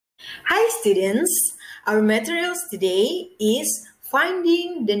Hi students, our materials today is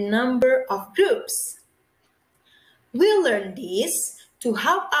finding the number of groups. We'll learn this to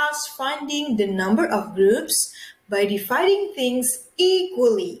help us finding the number of groups by dividing things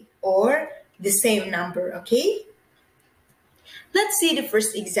equally or the same number, okay? Let's see the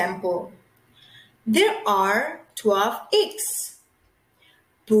first example. There are 12 eggs.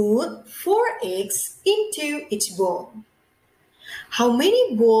 Put 4 eggs into each bowl. How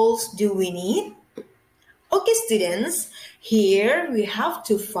many bowls do we need? Okay, students, here we have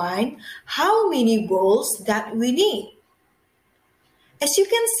to find how many bowls that we need. As you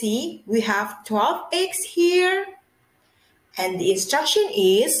can see, we have 12 eggs here, and the instruction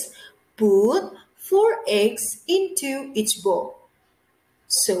is put 4 eggs into each bowl.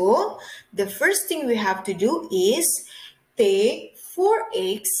 So, the first thing we have to do is take 4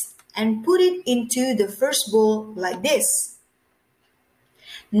 eggs and put it into the first bowl like this.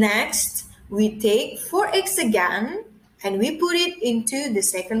 Next, we take 4 eggs again and we put it into the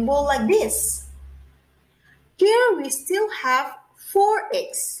second bowl like this. Here we still have 4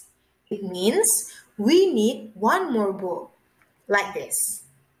 eggs. It means we need one more bowl like this.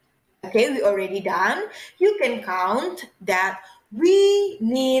 Okay, we already done. You can count that we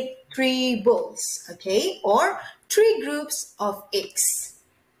need 3 bowls, okay, or 3 groups of eggs.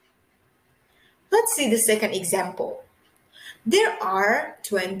 Let's see the second example. There are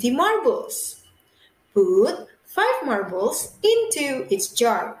 20 marbles. Put 5 marbles into each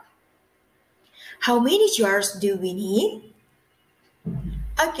jar. How many jars do we need?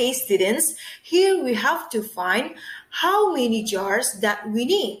 Okay, students, here we have to find how many jars that we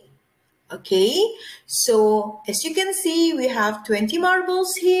need. Okay, so as you can see, we have 20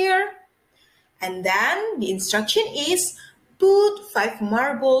 marbles here. And then the instruction is put 5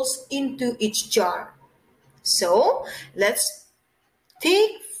 marbles into each jar. So let's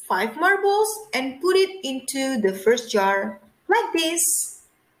take 5 marbles and put it into the first jar like this.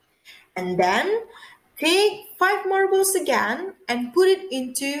 And then take 5 marbles again and put it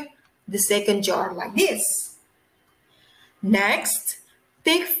into the second jar like this. Next,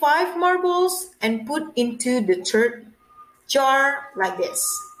 take 5 marbles and put into the third jar like this.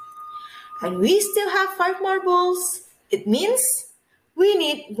 And we still have 5 marbles. It means we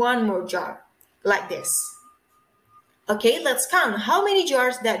need one more jar like this. Okay, let's count how many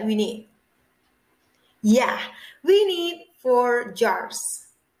jars that we need. Yeah, we need 4 jars.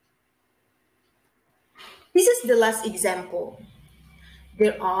 This is the last example.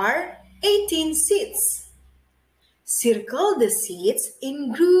 There are 18 seats. Circle the seats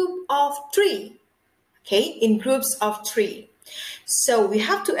in group of 3. Okay, in groups of 3. So we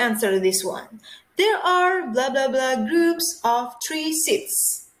have to answer this one. There are blah blah blah groups of 3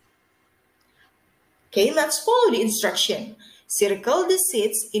 seats. Okay, let's follow the instruction. Circle the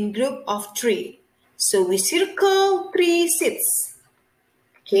seats in group of 3. So we circle 3 seats.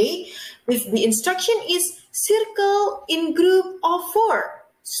 Okay, if the instruction is circle in group of 4,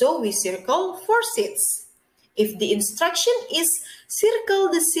 so we circle 4 seats. If the instruction is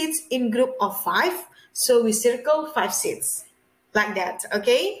circle the seats in group of 5, so we circle 5 seats. Like that,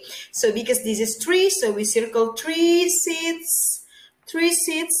 okay? So because this is 3, so we circle 3 seats. 3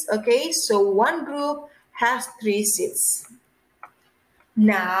 seats, okay? So one group has 3 seats.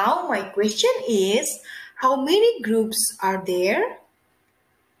 Now, my question is, how many groups are there?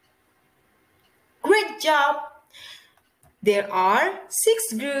 Great job! There are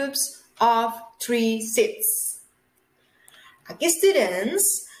 6 groups of 3 seats. Okay,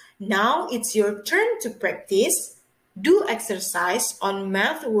 students, now it's your turn to practice. Do exercise on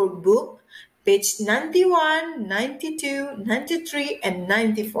Math Workbook, page 91, 92, 93, and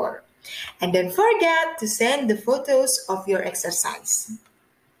 94. And don't forget to send the photos of your exercise.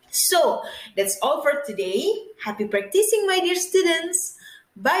 So, that's all for today. Happy practicing, my dear students.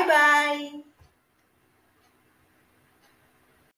 Bye-bye.